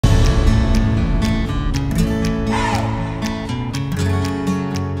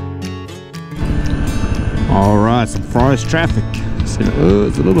some forest traffic. So,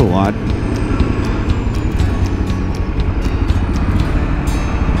 it's a little odd.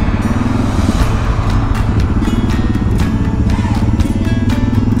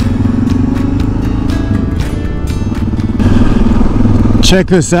 Check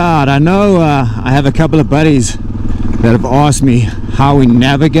this out. I know I have a couple of buddies that have asked me how we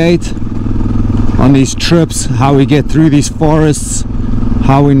navigate on these trips, how we get through these forests,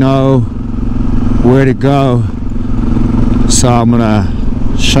 how we know where to go. So I'm gonna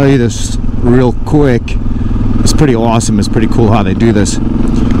show you this real quick. It's pretty awesome. It's pretty cool how they do this.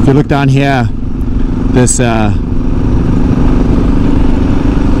 If you look down here, this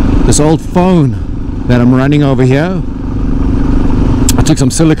old phone that I'm running over here, I took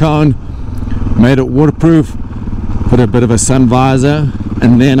some silicone, made it waterproof, put a bit of a sun visor,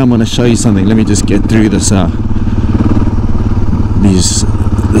 and then I'm going to show you something. Let me just get through this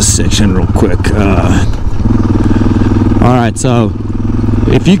this section real quick. Alright, so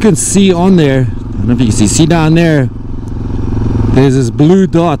if you can see on there, I don't know if you can see down there, there's this blue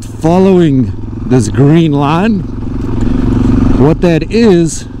dot following this green line. What that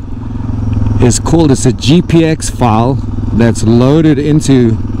is called, it's a GPX file that's loaded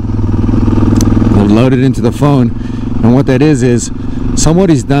into the phone. And what that is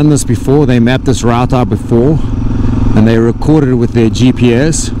somebody's done this before. They mapped this route out before and they recorded it with their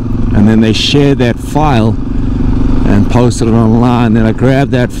GPS, and then they shared that file and posted it online. Then I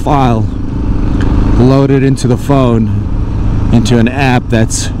grabbed that file, loaded into the phone, into an app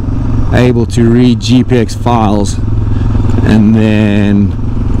that's able to read GPX files, and then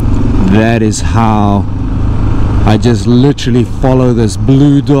that is how I just literally follow this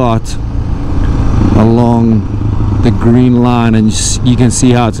blue dot along the green line, and you can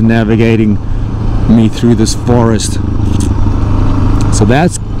see how it's navigating me through this forest. So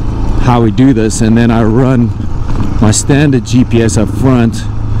that's how we do this. And then I run my standard GPS up front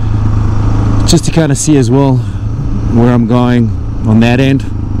just to kind of see as well where I'm going on that end,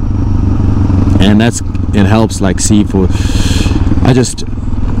 and it helps like see for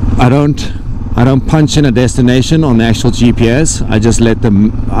I don't punch in a destination on the actual GPS. I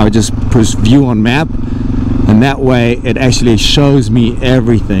just push view on map, and that way it actually shows me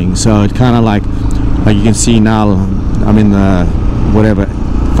everything. So it kind of like you can see now I'm in the whatever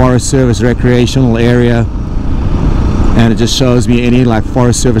Forest Service recreational area, and it just shows me any like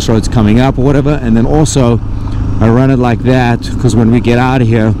Forest Service roads coming up or whatever. And then also I run it like that because when we get out of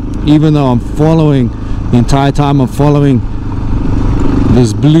here, even though I'm following the entire time, I'm following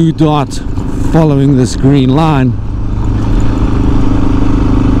this blue dot following this green line,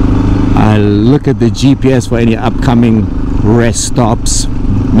 I look at the GPS for any upcoming rest stops,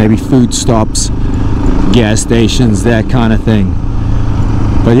 maybe food stops, gas stations, that kind of thing.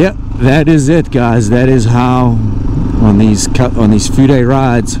 But yeah, that is it, guys. That is how on these few day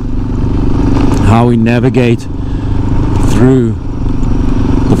rides, how we navigate through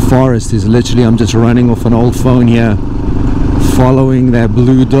the forest is literally, I'm just running off an old phone here, following that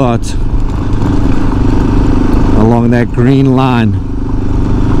blue dot along that green line.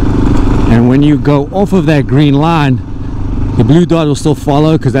 And when you go off of that green line, the blue dot will still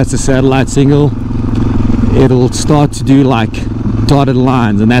follow because that's a satellite signal. It'll start to do like dotted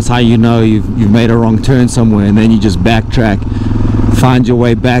lines, and that's how you know you've made a wrong turn somewhere. And then you just backtrack, find your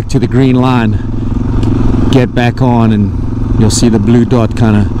way back to the green line, get back on, and you'll see the blue dot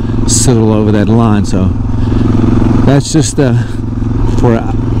kind of settle over that line. So that's just for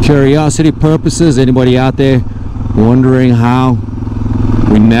curiosity purposes. Anybody out there wondering how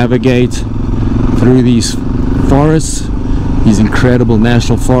we navigate through these forests, these incredible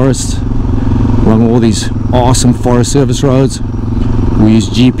national forests, along all these awesome Forest Service roads, we use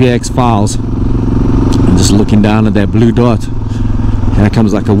GPX files. I'm just looking down at that blue dot. Here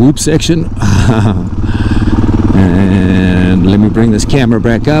comes like a whoop section. And let me bring this camera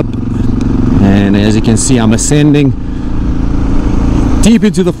back up, and as you can see, I'm ascending deep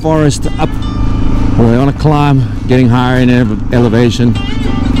into the forest, up. We're on a climb, getting higher in elevation.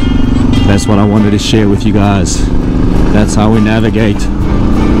 That's what I wanted to share with you guys. That's how we navigate.